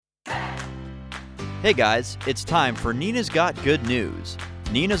Hey guys, it's time for Nina's Got Good News.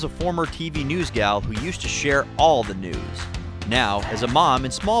 Nina's a former TV news gal who used to share all the news. Now, as a mom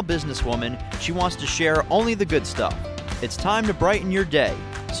and small businesswoman, she wants to share only the good stuff. It's time to brighten your day.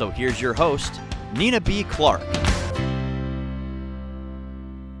 So here's your host, Nina B. Clark.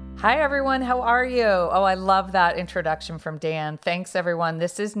 Hi everyone, how are you? Oh, I love that introduction from Dan. Thanks everyone.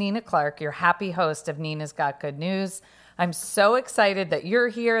 This is Nina Clark, your happy host of Nina's Got Good News. I'm so excited that you're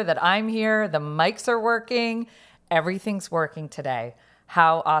here, that I'm here, the mics are working, everything's working today.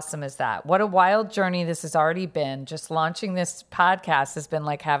 How awesome is that? What a wild journey this has already been. Just launching this podcast has been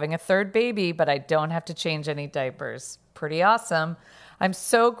like having a third baby, but I don't have to change any diapers. Pretty awesome. I'm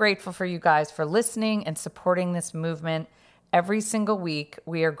so grateful for you guys for listening and supporting this movement. Every single week,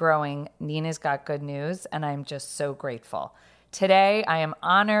 we are growing Nina's Got Good News, and I'm just so grateful. Today, I am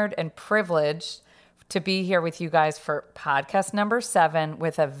honored and privileged to be here with you guys for podcast number 7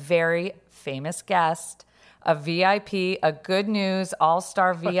 with a very famous guest, a VIP, a Good News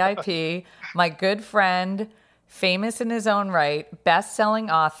all-star VIP, my good friend, famous in his own right, best-selling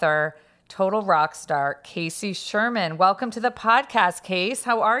author, total rock star, Casey Sherman. Welcome to the podcast, Case.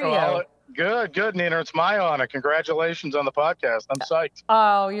 How are you? Good, Nina. It's my honor. Congratulations on the podcast. I'm psyched.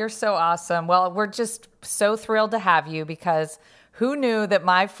 Oh, you're so awesome. Well, we're just so thrilled to have you because who knew that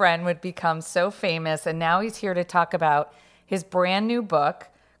my friend would become so famous? And now he's here to talk about his brand new book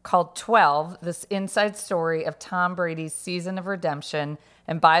called 12, this inside story of Tom Brady's season of redemption.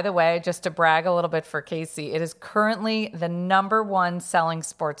 And by the way, just to brag a little bit for Casey, it is currently the #1 selling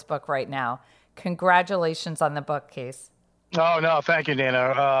sports book right now. Congratulations on the book, Case. Oh, no, thank you,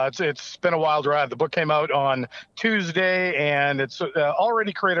 Nina. It's been a wild ride. The book came out on Tuesday, and it's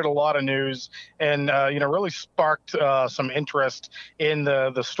already created a lot of news and, really sparked some interest in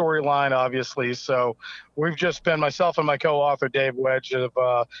the storyline, obviously. So we've just been, myself and my co-author, Dave Wedge,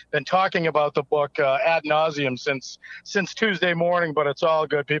 have been talking about the book ad nauseum since Tuesday morning, but it's all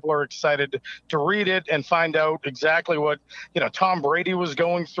good. People are excited to read it and find out exactly what, Tom Brady was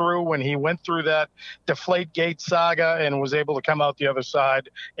going through when he went through that Deflategate saga and was able to come out the other side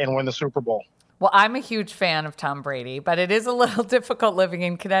and win the Super Bowl. Well, I'm a huge fan of Tom Brady, but it is a little difficult living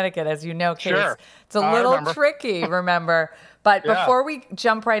in Connecticut, as you know, Case. Sure. It's a little tricky, remember? But Yeah. Before we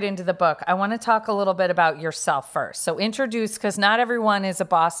jump right into the book, I want to talk a little bit about yourself first. So introduce, because not everyone is a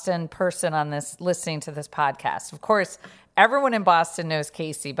Boston person on this, listening to this podcast. Of course, everyone in Boston knows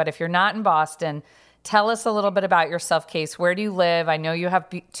Casey, but if you're not in Boston, tell us a little bit about yourself, Case. Where do you live? I know you have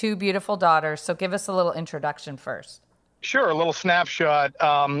 2 beautiful daughters, so give us a little introduction first. Sure, a little snapshot.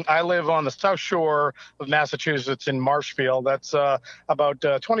 I live on the South Shore of Massachusetts in Marshfield. That's about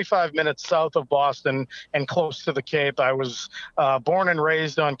 25 minutes south of Boston and close to the Cape. I was born and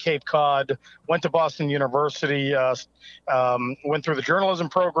raised on Cape Cod, went to Boston University, went through the journalism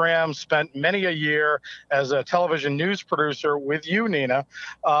program, spent many a year as a television news producer with you, Nina,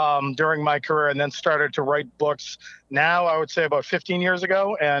 during my career, and then started to write books now, I would say about 15 years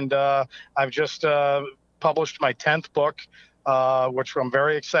ago. And I've just published my 10th book, which I'm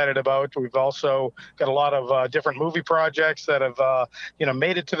very excited about. We've also got a lot of different movie projects that have,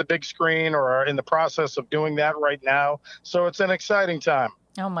 made it to the big screen or are in the process of doing that right now. So it's an exciting time.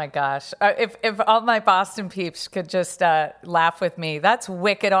 Oh my gosh. If all my Boston peeps could just laugh with me, that's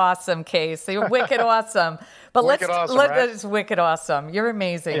wicked awesome, Case. You're wicked awesome. But let's wicked awesome. You're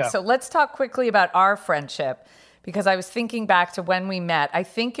amazing. Yeah. So let's talk quickly about our friendship, because I was thinking back to when we met. I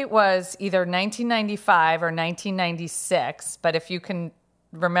think it was either 1995 or 1996, but if you can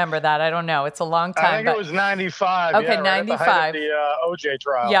remember that, I don't know. It's a long time. I think it was 95. Okay, yeah, 95. Right at the height of the OJ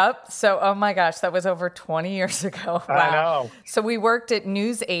trial. Yep. So, oh my gosh, that was over 20 years ago. Wow. I know. So we worked at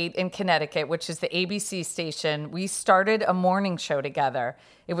News 8 in Connecticut, which is the ABC station. We started a morning show together.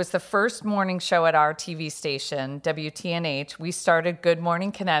 It was the first morning show at our TV station, WTNH. We started Good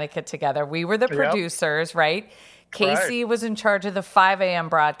Morning Connecticut together. We were the producers, right? Casey was in charge of the 5 a.m.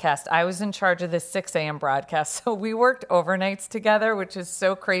 broadcast. I was in charge of the 6 a.m. broadcast. So we worked overnights together, which is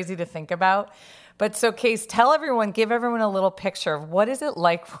so crazy to think about. But so, Case, give everyone a little picture of what is it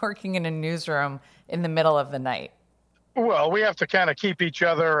like working in a newsroom in the middle of the night? Well, we have to kind of keep each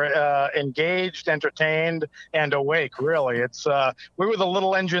other engaged, entertained, and awake, really. It's we were the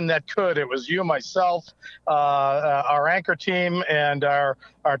little engine that could. It was you, myself, our anchor team, and our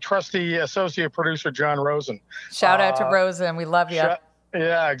trusty associate producer, John Rosen. Shout out to Rosen. We love you.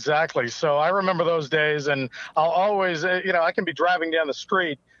 Yeah, exactly. So I remember those days, and I'll always, I can be driving down the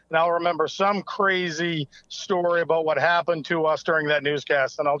street, and I'll remember some crazy story about what happened to us during that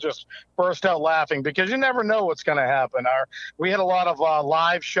newscast, and I'll just burst out laughing because you never know what's going to happen. We had a lot of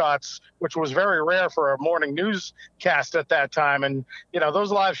live shots, which was very rare for a morning newscast at that time, and those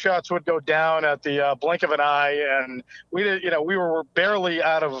live shots would go down at the blink of an eye, and we were barely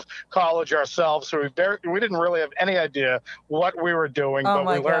out of college ourselves, so we didn't really have any idea what we were doing, Oh but we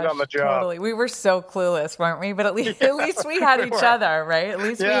my learned gosh, on the job. totally. We were so clueless, weren't we? But at least we had each other, right? At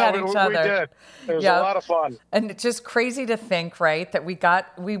least we had each other. We did. It was a lot of fun. And it's just crazy to think, right, that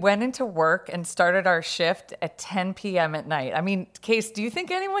we went into work and started our shift at 10 p.m. at night. I mean, Case, do you think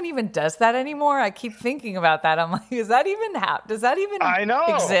anyone even does that anymore? I keep thinking about that. I'm like, does that even I know.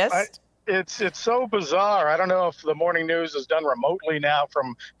 exist? It's so bizarre. I don't know if the morning news is done remotely now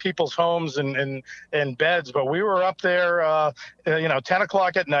from people's homes and beds, but we were up there, 10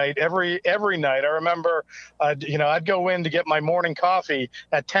 o'clock at night, every night. I remember, I'd go in to get my morning coffee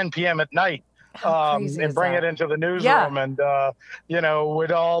at 10 p.m. at night. And bring it into the newsroom, and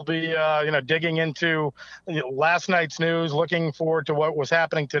we'd all be digging into last night's news, looking forward to what was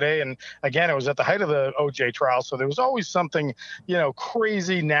happening today. And again, it was at the height of the OJ trial, so there was always something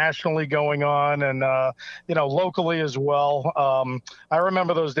crazy nationally going on, and locally as well. I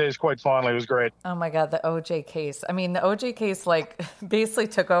remember those days quite fondly. It was great. Oh my God, the OJ case. I mean, the OJ case basically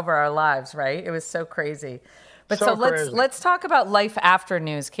took over our lives, right? It was so crazy. But so let's talk about life after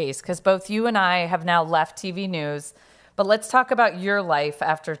news, Case, because both you and I have now left TV news. But let's talk about your life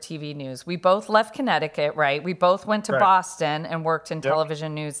after TV news. We both left Connecticut, right? We both went to Boston and worked in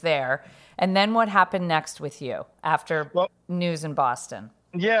television news there. And then what happened next with you after news in Boston?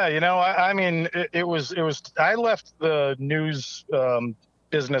 Yeah, I mean, it was. I left the news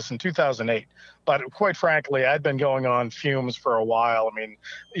business in 2008. But quite frankly, I'd been going on fumes for a while. I mean,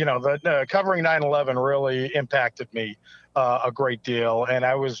 covering 9/11 really impacted me a great deal. And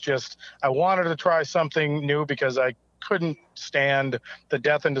I wanted to try something new because I couldn't stand the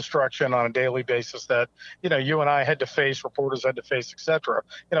death and destruction on a daily basis that, you and I had to face, reporters had to face, et cetera.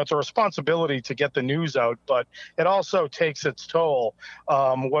 It's a responsibility to get the news out, but it also takes its toll.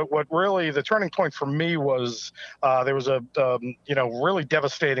 What really the turning point for me was there was a, really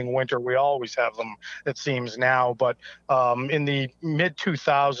devastating winter. We always have them, it seems now, but in the mid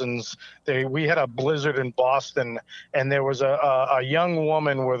 2000s, we had a blizzard in Boston, and there was a young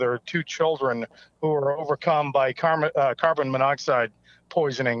woman with her two children who were overcome by carbon monoxide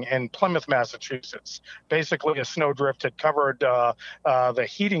poisoning in Plymouth, Massachusetts. Basically, a snowdrift had covered the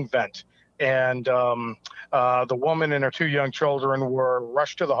heating vent, and the woman and her two young children were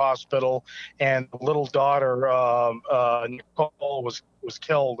rushed to the hospital, and the little daughter, Nicole, was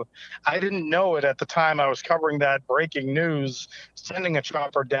killed. I didn't know it at the time. I was covering that breaking news, sending a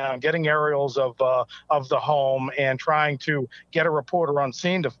chopper down, getting aerials of the home, and trying to get a reporter on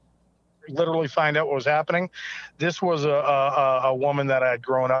scene to literally find out what was happening. This was a woman that I had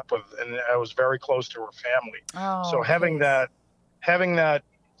grown up with, and I was very close to her family. So having that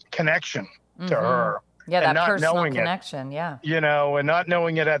connection to her, that personal connection, and not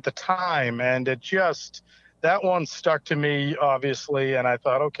knowing it at the time, and that one stuck to me, obviously, and I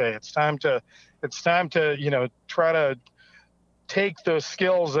thought, okay, it's time to try to take the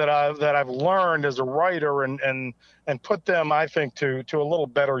skills that I've learned as a writer and put them, I think, to a little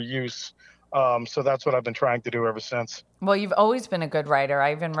better use. So that's what I've been trying to do ever since. Well, you've always been a good writer.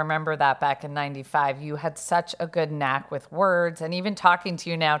 I even remember that back in 95. You had such a good knack with words. And even talking to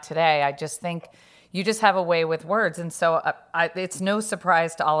you now today, I just think you just have a way with words. And so it's no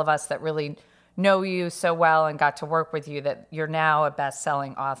surprise to all of us that really know you so well and got to work with you that you're now a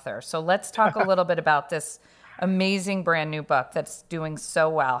best-selling author. So let's talk a little bit about this amazing brand new book that's doing so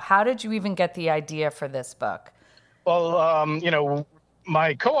well. How did you even get the idea for this book? Well,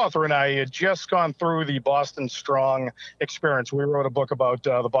 my co-author and I had just gone through the Boston Strong experience. We wrote a book about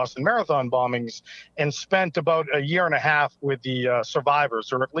the Boston Marathon bombings and spent about a year and a half with the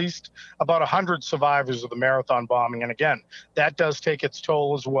survivors, or at least about 100 survivors of the marathon bombing. And again, that does take its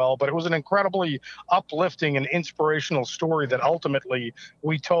toll as well. But it was an incredibly uplifting and inspirational story that ultimately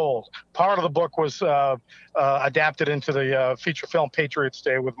we told. Part of the book was adapted into the feature film Patriots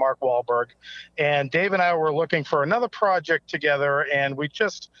Day with Mark Wahlberg. And Dave and I were looking for another project together, and we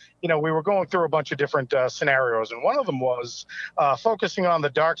just, we were going through a bunch of different scenarios. And one of them was focusing on the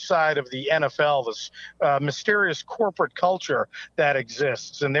dark side of the NFL, this mysterious corporate culture that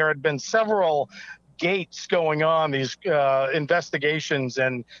exists. And there had been several gates going on, these investigations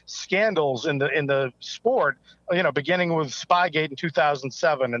and scandals in the sport, beginning with Spygate in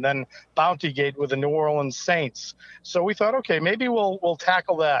 2007 and then Bountygate with the New Orleans Saints. So we thought, okay, maybe we'll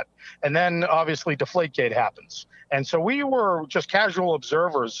tackle that. And then obviously Deflategate happens. And so we were just casual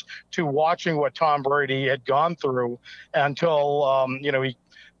observers to watching what Tom Brady had gone through until, he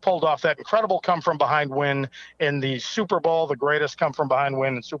pulled off that incredible come-from-behind win in the Super Bowl, the greatest come-from-behind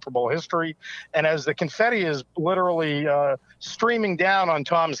win in Super Bowl history. And as the confetti is literally streaming down on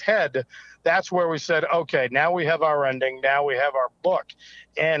Tom's head, that's where we said, okay, now we have our ending. Now we have our book.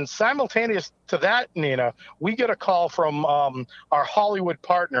 And simultaneous to that, Nina, we get a call from our Hollywood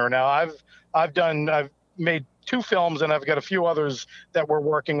partner. Now, I've made 2 films, and I've got a few others that we're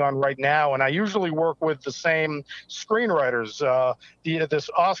working on right now. And I usually work with the same screenwriters, this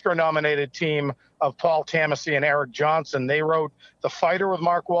Oscar-nominated team of Paul Tamasy and Eric Johnson. They wrote The Fighter with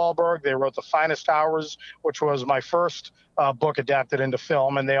Mark Wahlberg. They wrote The Finest Hours, which was my first book adapted into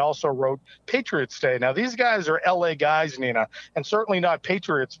film. And they also wrote Patriots Day. Now, these guys are LA guys, Nina, and certainly not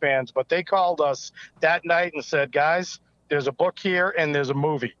Patriots fans, but they called us that night and said, guys, there's a book here and there's a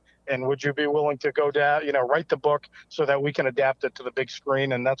movie. And would you be willing to go down, write the book so that we can adapt it to the big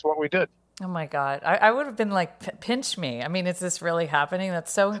screen? And that's what we did. Oh, my God. I would have been like, pinch me. I mean, is this really happening?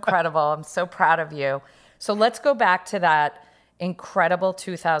 That's so incredible. I'm so proud of you. So let's go back to that incredible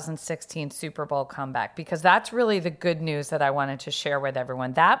 2016 Super Bowl comeback, because that's really the good news that I wanted to share with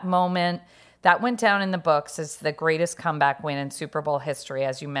everyone. That moment, that went down in the books as the greatest comeback win in Super Bowl history,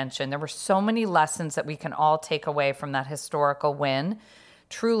 as you mentioned. There were so many lessons that we can all take away from that historical win.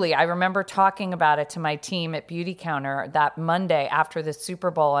 Truly, I remember talking about it to my team at Beauty Counter that Monday after the Super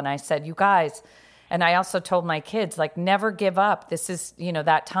Bowl. And I said, you guys, and I also told my kids, like, never give up. This is,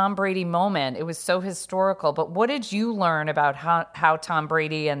 that Tom Brady moment. It was so historical. But what did you learn about how Tom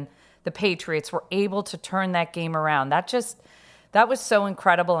Brady and the Patriots were able to turn that game around? That was so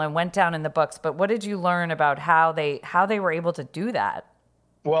incredible and went down in the books. But what did you learn about how they were able to do that?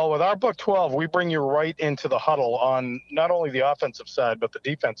 Well, with our book 12, we bring you right into the huddle on not only the offensive side, but the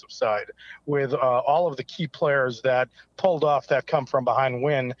defensive side with all of the key players that pulled off that come-from-behind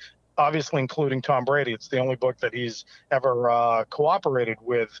win, obviously including Tom Brady. It's the only book that he's ever cooperated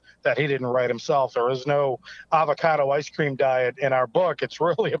with that he didn't write himself. There is no avocado ice cream diet in our book. It's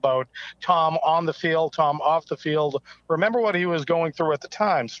really about Tom on the field, Tom off the field. Remember what he was going through at the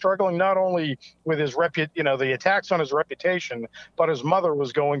time, struggling not only with his the attacks on his reputation, but his mother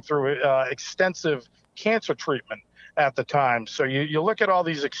was going through extensive cancer treatment at the time. So you look at all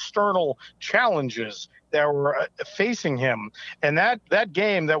these external challenges that were facing him. And that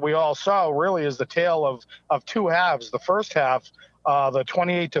game that we all saw really is the tale of 2 halves. The first half, the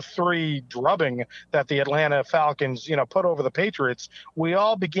 28-3 drubbing that the Atlanta Falcons, put over the Patriots, we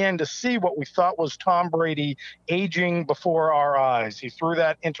all began to see what we thought was Tom Brady aging before our eyes. He threw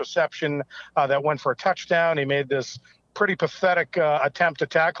that interception that went for a touchdown. He made this pretty pathetic attempt to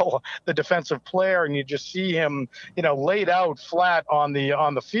tackle the defensive player, and you just see him, laid out flat on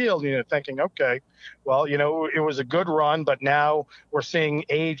the field, thinking, okay, well, it was a good run, but now we're seeing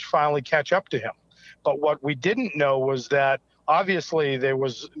age finally catch up to him. But what we didn't know was that obviously there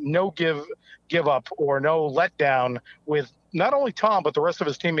was no give up or no letdown with not only Tom, but the rest of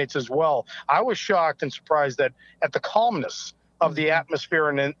his teammates as well. I was shocked and surprised that at the calmness of the atmosphere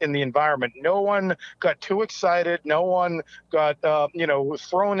and in the environment. No one got too excited. No one got,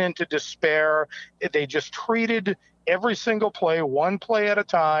 thrown into despair. They just treated every single play, one play at a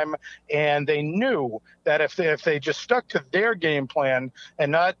time, and they knew that if they just stuck to their game plan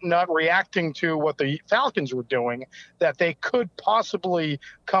and not reacting to what the Falcons were doing, that they could possibly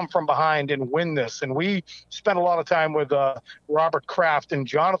come from behind and win this. And we spent a lot of time with Robert Kraft and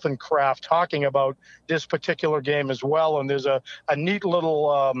Jonathan Kraft talking about this particular game as well. And there's a neat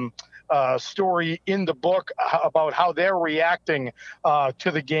little story in the book about how they're reacting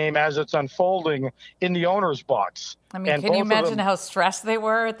to the game as it's unfolding in the owner's box. I mean, can you imagine how stressed they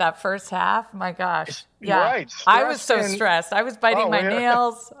were at that first half? My gosh. Yeah. Right. I was so stressed. I was biting my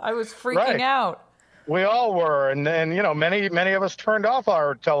nails. I was freaking out. We all were. And then, many of us turned off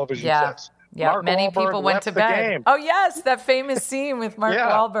our television sets. Yeah, many people went to bed. Oh, yes, that famous scene with Mark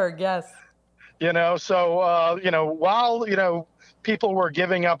Wahlberg, yes. While, people were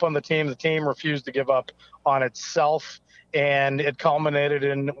giving up on the team refused to give up on itself, and it culminated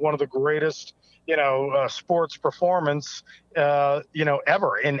in one of the greatest, sports performance,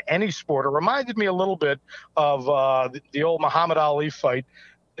 ever in any sport. It reminded me a little bit of the old Muhammad Ali fight.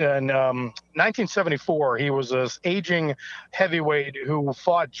 In 1974, he was this aging heavyweight who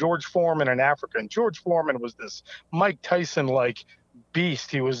fought George Foreman in Africa. And George Foreman was this Mike Tyson-like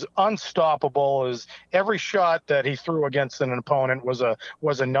beast. He was unstoppable. As every shot that he threw against an opponent was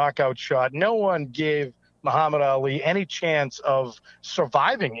a knockout shot. No one gave Muhammad Ali any chance of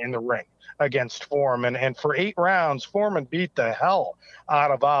surviving in the ring against Foreman. And for 8 rounds, Foreman beat the hell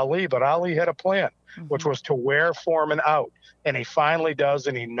out of Ali, but Ali had a plan, which was to wear Foreman out. And he finally does,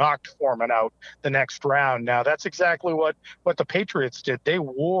 and he knocked Foreman out the next round. Now, that's exactly what the Patriots did. They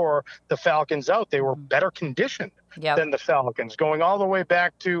wore the Falcons out. They were better conditioned than the Falcons. Going all the way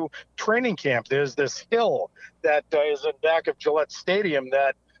back to training camp, there's this hill that is in back of Gillette Stadium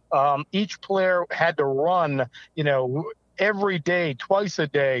that each player had to run, every day, twice a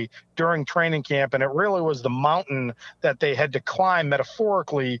day during training camp. And it really was the mountain that they had to climb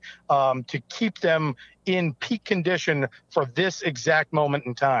metaphorically to keep them in peak condition for this exact moment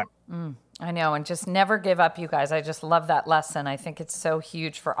in time. I know. And just never give up, you guys. I just love that lesson. I think it's so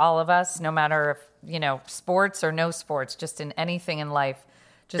huge for all of us, no matter if, sports or no sports, just in anything in life.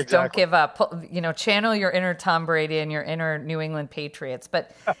 Just don't give up. Channel your inner Tom Brady and your inner New England Patriots.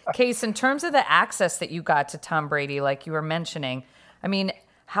 But, Case, in terms of the access that you got to Tom Brady, like you were mentioning, I mean,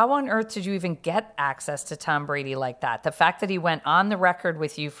 how on earth did you even get access to Tom Brady like that? The fact that he went on the record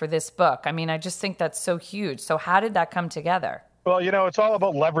with you for this book, I mean, I just think that's so huge. So how did that come together? Well, it's all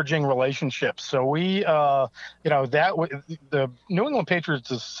about leveraging relationships. So the New England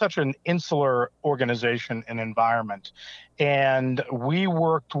Patriots is such an insular organization and environment. And we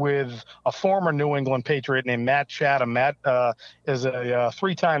worked with a former New England Patriot named Matt Chatham. Matt is a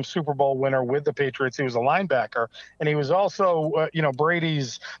 3-time Super Bowl winner with the Patriots. He was a linebacker, and he was also,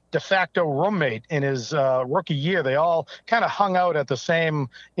 Brady's de facto roommate in his rookie year. They all kind of hung out at the same,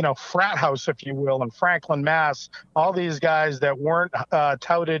 frat house, if you will, in Franklin, Mass. All these guys that weren't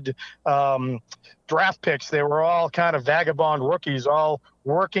touted draft picks, they were all kind of vagabond rookies, all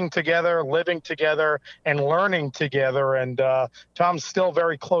working together, living together, and learning together. And Tom's still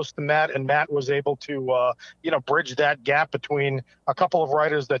very close to Matt, and Matt was able to, bridge that gap between a couple of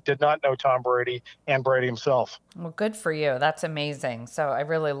writers that did not know Tom Brady and Brady himself. Well, good for you. That's amazing. So I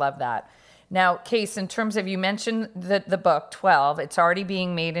really love that. Now, Case, in terms of, you mentioned the book, 12, it's already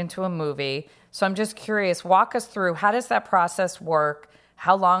being made into a movie. So I'm just curious, walk us through, how does that process work?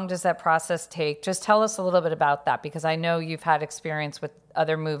 How long does that process take? Just tell us a little bit about that, because I know you've had experience with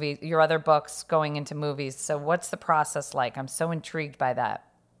other movies, your other books going into movies. So what's the process like? I'm so intrigued by that.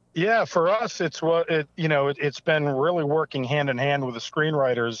 Yeah, for us, it's been really working hand in hand with the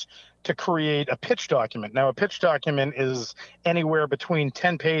screenwriters to create a pitch document. Now, a pitch document is anywhere between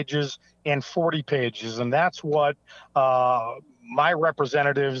 10 pages and 40 pages, and that's what my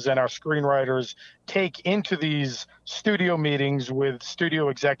representatives and our screenwriters take into these studio meetings with studio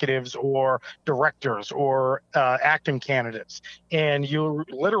executives or directors or acting candidates. And you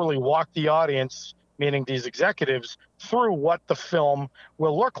literally walk the audience, meaning these executives, through what the film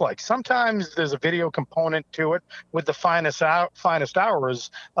will look like. Sometimes there's a video component to it. With the finest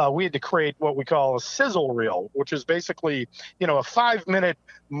hours, we had to create what we call a sizzle reel, which is basically, a 5-minute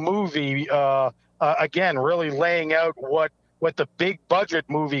movie, again, really laying out what the big budget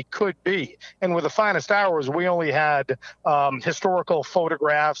movie could be. And with the finest hours, we only had historical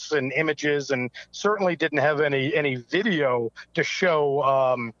photographs and images, and certainly didn't have any video to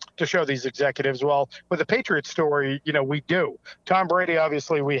show these executives. Well, with the Patriot story, we do. Tom Brady,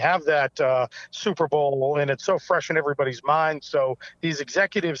 obviously, we have that Super Bowl, and it's so fresh in everybody's mind. So these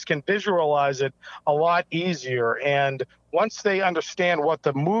executives can visualize it a lot easier. And once they understand what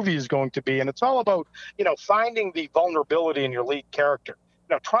the movie is going to be, and it's all about, finding the vulnerability in your lead character,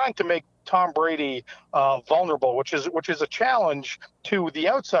 trying to make Tom Brady vulnerable, which is a challenge to the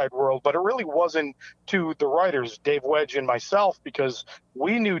outside world, but it really wasn't to the writers, Dave Wedge and myself, because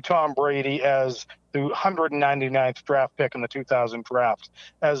we knew Tom Brady as the 199th draft pick in the 2000 draft,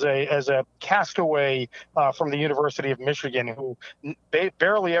 as a castaway from the University of Michigan who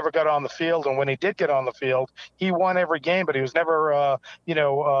barely ever got on the field. And when he did get on the field, he won every game, but he was never,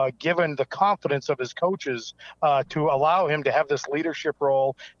 given the confidence of his coaches to allow him to have this leadership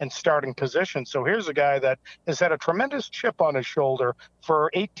role and starting position. So here's a guy that has had a tremendous chip on his shoulder for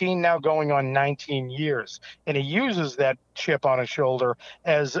 18, now going on 19 years. And he uses that chip on his shoulder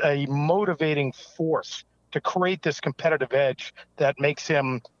as a motivating force to create this competitive edge that makes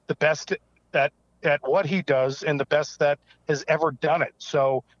him the best at what he does and the best that has ever done it.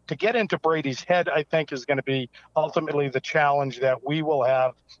 So to get into Brady's head, I think, is going to be ultimately the challenge that we will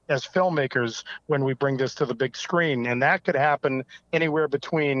have as filmmakers when we bring this to the big screen. And that could happen anywhere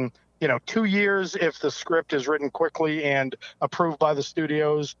between 2 years if the script is written quickly and approved by the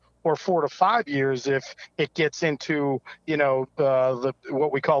studios, or 4 to 5 years if it gets into, the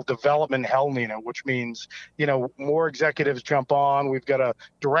what we call development hell, Nina, which means, more executives jump on. We've got a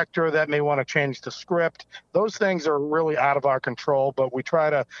director that may want to change the script. Those things are really out of our control, but we try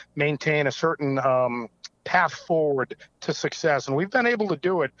to maintain a certain path forward to success. And we've been able to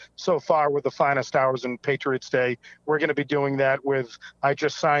do it so far with The Finest Hours and Patriots Day. We're going to be doing that I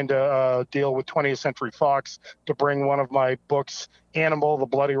just signed a deal with 20th Century Fox to bring one of my books, Animal, The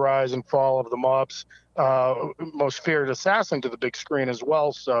Bloody Rise and Fall of the Mob's most feared assassin, to the big screen as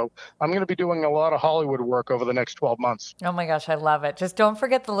well. So I'm going to be doing a lot of Hollywood work over the next 12 months. Oh my gosh, I love it. Just don't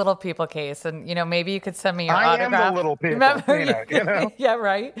forget the Little People case. And, maybe you could send me your autograph. I am the Little People. Remember? Yeah,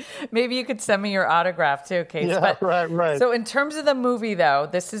 right. Maybe you could send me your autograph too, Case. Yeah, right. So in terms of the movie, though,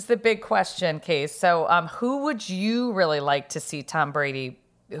 this is the big question, Case. So who would you really like to see Tom Brady?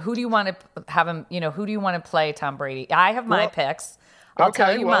 Who do you want to have him, who do you want to play Tom Brady? I have my picks. I'll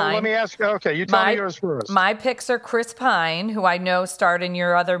tell you mine. Let me ask you. Okay, you tell me yours first. My picks are Chris Pine, who I know starred in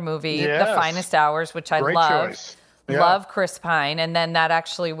your other movie, The Finest Hours, which I Great love. Choice. Yeah. Love Chris Pine. And then that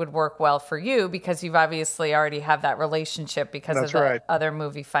actually would work well for you because you've obviously already have that relationship because of the other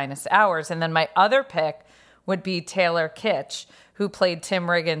movie, Finest Hours. And then my other pick would be Taylor Kitsch, who played Tim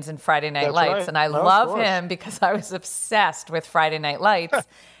Riggins in Friday Night Lights. Right. And I love him because I was obsessed with Friday Night Lights.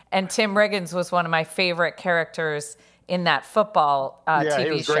 And Tim Riggins was one of my favorite characters in that football TV show. Yeah,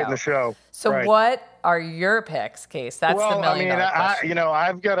 he was great in the show. So what are your picks, Case? That's the $1 million question.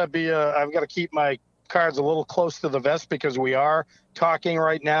 I've got to keep my cards a little close to the vest because we are talking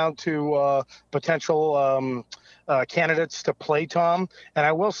right now to potential candidates to play Tom. And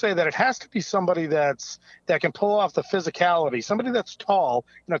I will say that it has to be somebody that can pull off the physicality, somebody that's tall.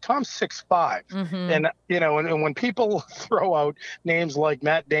 Tom's 6'5", and and when people throw out names like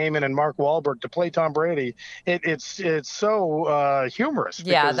Matt Damon and Mark Wahlberg to play Tom Brady, it's so humorous.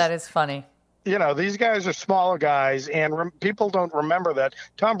 Yeah, that is funny. These guys are smaller guys, and people don't remember that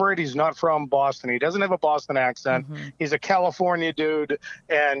Tom Brady's not from Boston. He doesn't have a Boston accent. He's a California dude,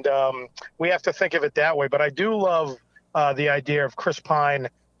 and we have to think of it that way. But I do love the idea of Chris Pine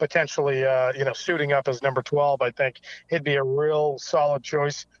potentially, suiting up as number 12. I think he'd be a real solid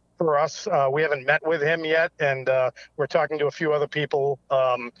choice for us. We haven't met with him yet, and we're talking to a few other people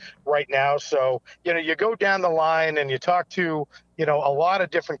right now. So, you go down the line and you talk to, a lot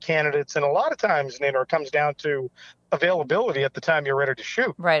of different candidates, and a lot of times, it comes down to availability at the time you're ready to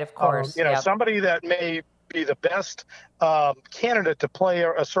shoot. Right, of course. Somebody that may be the best candidate to play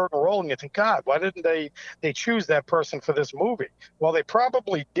a certain role, and you think, God, why didn't they choose that person for this movie? Well, they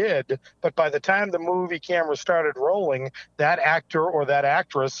probably did, but by the time the movie camera started rolling, that actor or that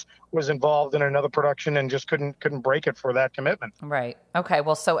actress was involved in another production and just couldn't break it for that commitment. Right. Okay.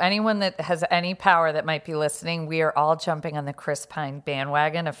 Well, so anyone that has any power that might be listening, we are all jumping on the Chris Pine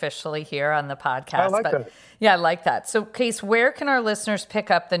bandwagon officially here on the podcast. I like that. Yeah, I like that. So, Case, where can our listeners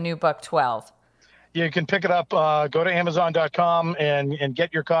pick up the new book 12? You can pick it up, go to Amazon.com and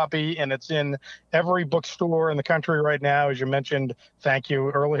get your copy. And it's in every bookstore in the country right now. As you mentioned, thank you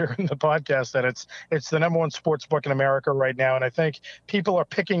earlier in the podcast, that it's the number one sports book in America right now. And I think people are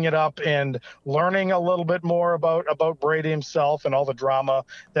picking it up and learning a little bit more about Brady himself and all the drama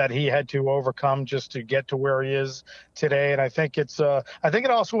that he had to overcome just to get to where he is today. And I think it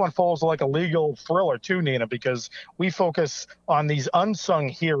also unfolds like a legal thriller too, Nina, because we focus on these unsung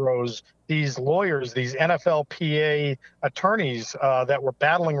heroes, these lawyers, these NFLPA attorneys that were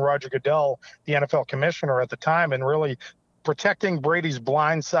battling Roger Goodell, the NFL commissioner at the time, and really protecting Brady's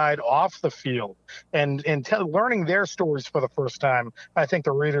blind side off the field and learning their stories for the first time. I think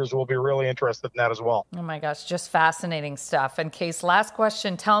the readers will be really interested in that as well. Oh my gosh, just fascinating stuff. And Case, last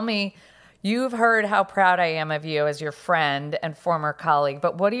question. Tell me, you've heard how proud I am of you as your friend and former colleague,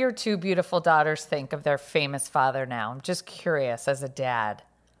 but what do your two beautiful daughters think of their famous father now? I'm just curious as a dad.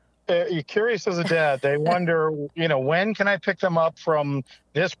 You're curious as a dad. They wonder, when can I pick them up from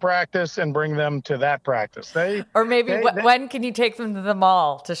this practice and bring them to that practice? When can you take them to the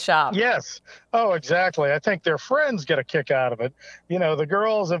mall to shop? Yes. Oh, exactly. I think their friends get a kick out of it. The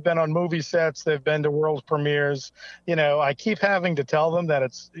girls have been on movie sets. They've been to world premieres. I keep having to tell them that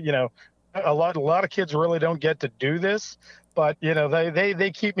it's, a lot of kids really don't get to do this. But,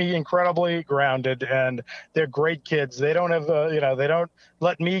 they keep me incredibly grounded, and they're great kids. They don't have, they don't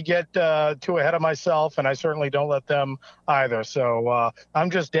let me get too ahead of myself, and I certainly don't let them either. So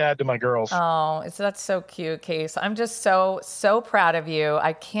I'm just dad to my girls. Oh, that's so cute, Case. I'm just so proud of you.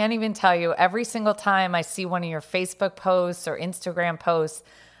 I can't even tell you, every single time I see one of your Facebook posts or Instagram posts,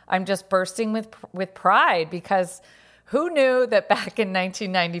 I'm just bursting with pride because Who knew that back in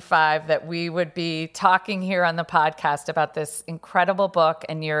 1995 that we would be talking here on the podcast about this incredible book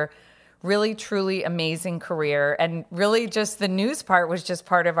and your really, truly amazing career. And really just the news part was just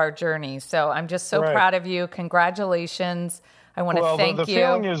part of our journey. So I'm just so proud of you. Congratulations. I want to thank you. The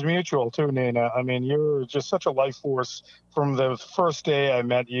feeling is mutual too, Nina. I mean, you're just such a life force from the first day I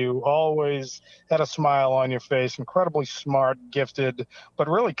met you. Always had a smile on your face, incredibly smart, gifted, but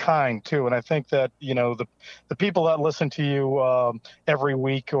really kind too. And I think that, you know, the people that listen to you every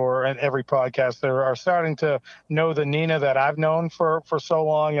week or at every podcast there are starting to know the Nina that I've known for so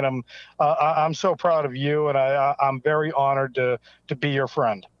long. And I'm so proud of you, and I'm very honored to be your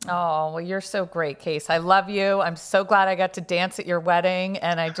friend. Oh, well, you're so great, Case. I love you. I'm so glad I got to dance at your wedding,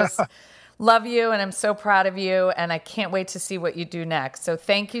 and I just love you, and I'm so proud of you, and I can't wait to see what you do next. So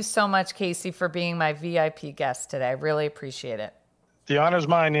thank you so much, Casey, for being my VIP guest today. I really appreciate it. The honor's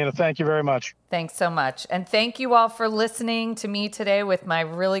mine, Nina. Thank you very much. Thanks so much. And thank you all for listening to me today with my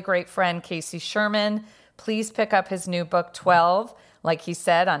really great friend, Casey Sherman. Please pick up his new book, 12, like he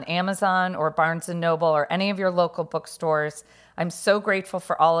said, on Amazon or Barnes & Noble or any of your local bookstores. I'm so grateful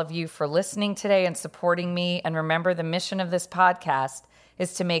for all of you for listening today and supporting me. And remember, the mission of this podcast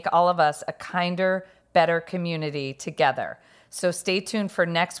is to make all of us a kinder, better community together. So stay tuned for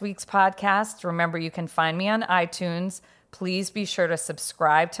next week's podcast. Remember, you can find me on iTunes. Please be sure to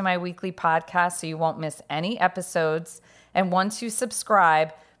subscribe to my weekly podcast so you won't miss any episodes. And once you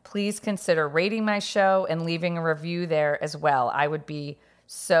subscribe, please consider rating my show and leaving a review there as well. I would be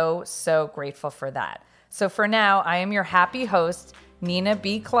so, so grateful for that. So for now, I am your happy host, Nina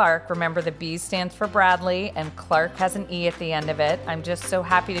B. Clark. Remember, the B stands for Bradley, and Clark has an E at the end of it. I'm just so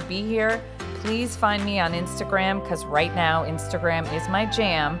happy to be here. Please find me on Instagram, because right now, Instagram is my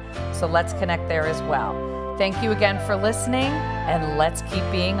jam. So let's connect there as well. Thank you again for listening, and let's keep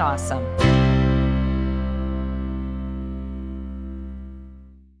being awesome.